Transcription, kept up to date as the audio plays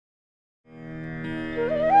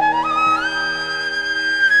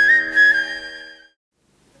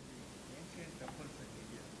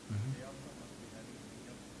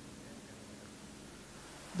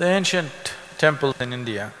The ancient temples in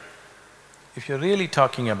India, if you're really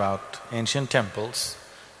talking about ancient temples,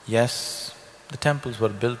 yes, the temples were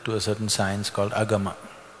built to a certain science called agama.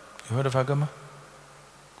 You heard of agama?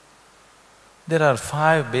 There are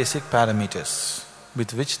 5 basic parameters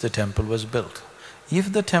with which the temple was built.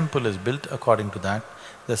 If the temple is built according to that,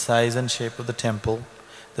 the size and shape of the temple,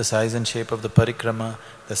 the size and shape of the parikrama,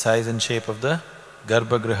 the size and shape of the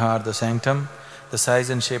garbhagriha, the sanctum, the size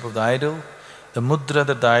and shape of the idol, the mudra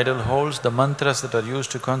that the idol holds, the mantras that are used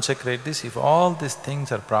to consecrate this, if all these things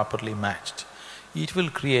are properly matched, it will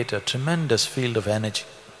create a tremendous field of energy.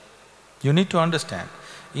 You need to understand,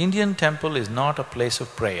 Indian temple is not a place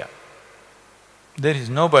of prayer. There is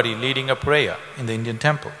nobody leading a prayer in the Indian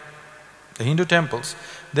temple. The Hindu temples,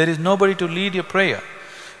 there is nobody to lead your prayer.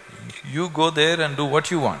 You go there and do what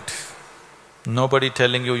you want. Nobody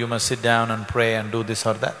telling you must sit down and pray and do this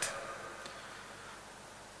or that.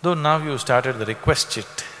 Though now you started the request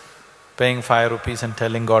sheet, paying 5 rupees and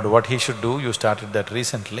telling God what he should do, you started that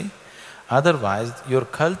recently. Otherwise, your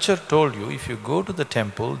culture told you if you go to the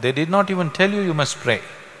temple, they did not even tell you must pray,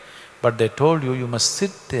 but they told you must sit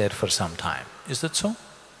there for some time. Is that so?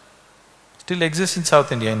 Still exists in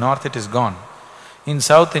South India, in North it is gone. In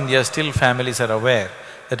South India, still families are aware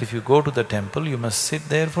that if you go to the temple, you must sit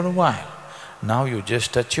there for a while. Now you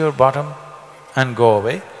just touch your bottom and go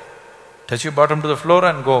away, touch your bottom to the floor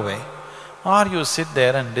and go away, or you sit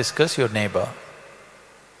there and discuss your neighbor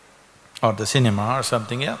or the cinema or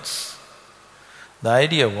something else. The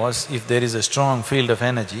idea was, if there is a strong field of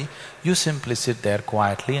energy, you simply sit there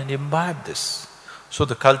quietly and imbibe this. So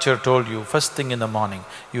the culture told you, first thing in the morning,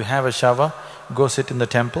 you have a shower, go sit in the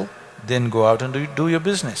temple, then go out and do your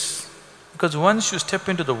business. Because once you step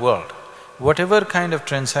into the world, whatever kind of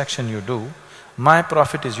transaction you do, my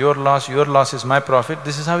profit is your loss is my profit,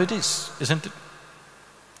 this is how it is, isn't it?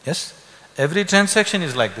 Yes? Every transaction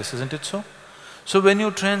is like this, isn't it so? So when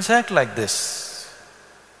you transact like this,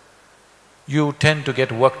 you tend to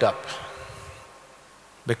get worked up.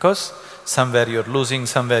 Because somewhere you're losing,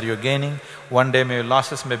 somewhere you're gaining, one day your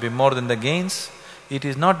losses may be more than the gains. It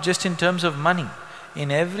is not just in terms of money. In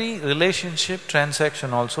every relationship,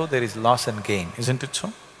 transaction also, there is loss and gain, isn't it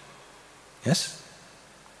so? Yes?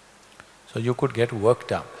 So you could get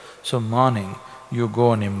worked up. So morning, you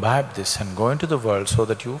go and imbibe this and go into the world so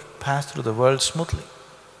that you pass through the world smoothly.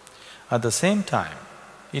 At the same time,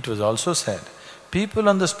 it was also said, people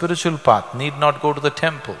on the spiritual path need not go to the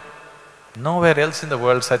temple. Nowhere else in the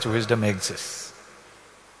world such wisdom exists.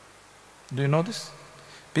 Do you know this?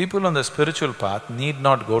 People on the spiritual path need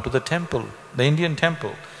not go to the temple. The Indian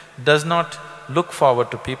temple does not look forward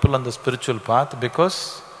to people on the spiritual path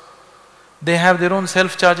because they have their own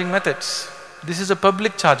self-charging methods. This is a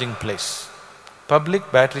public charging place.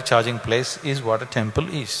 Public battery charging place is what a temple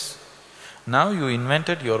is. Now you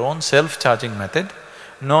invented your own self-charging method,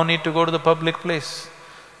 no need to go to the public place.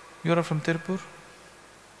 You are from Tirupur?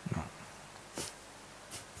 No.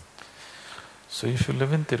 So if you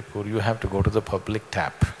live in Tirupur, you have to go to the public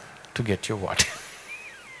tap to get your water.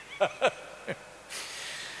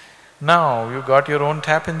 Now you got your own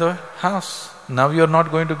tap in the house. Now you're not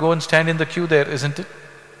going to go and stand in the queue there, isn't it?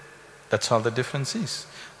 That's all the difference is.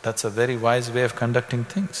 That's a very wise way of conducting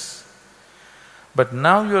things. But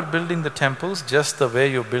now you're building the temples just the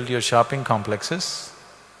way you build your shopping complexes,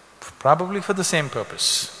 probably for the same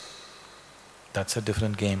purpose. That's a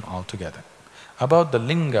different game altogether. About the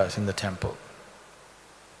lingas in the temple.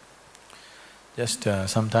 Just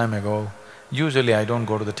some time ago, usually I don't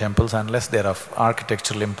go to the temples unless they're of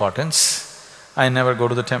architectural importance. I never go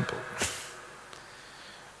to the temple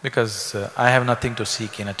because I have nothing to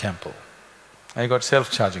seek in a temple. I got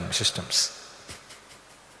self-charging systems.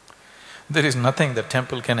 There is nothing that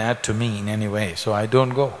temple can add to me in any way, so I don't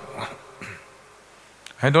go.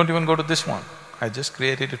 I don't even go to this one. I just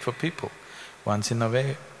created it for people. Once in a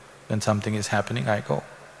way, when something is happening, I go.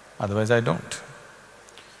 Otherwise, I don't.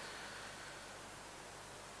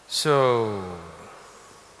 So,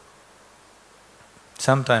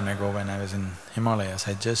 some time ago when I was in Himalayas,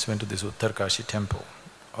 I just went to this Uttarkashi temple.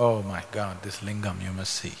 Oh my God, this lingam you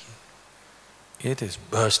must see. It is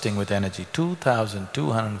bursting with energy,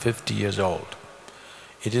 2,250 years old.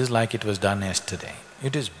 It is like it was done yesterday.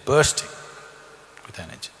 It is bursting with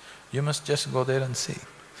energy. You must just go there and see.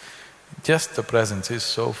 Just the presence is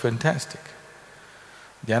so fantastic.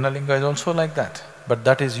 Dhyana linga is also like that, but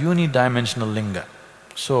that is unidimensional linga.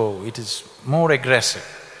 So it is more aggressive.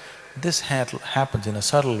 This happens in a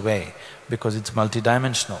subtle way because it's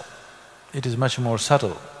multidimensional. It is much more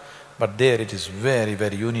subtle, but there it is very,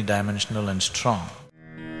 very unidimensional and strong.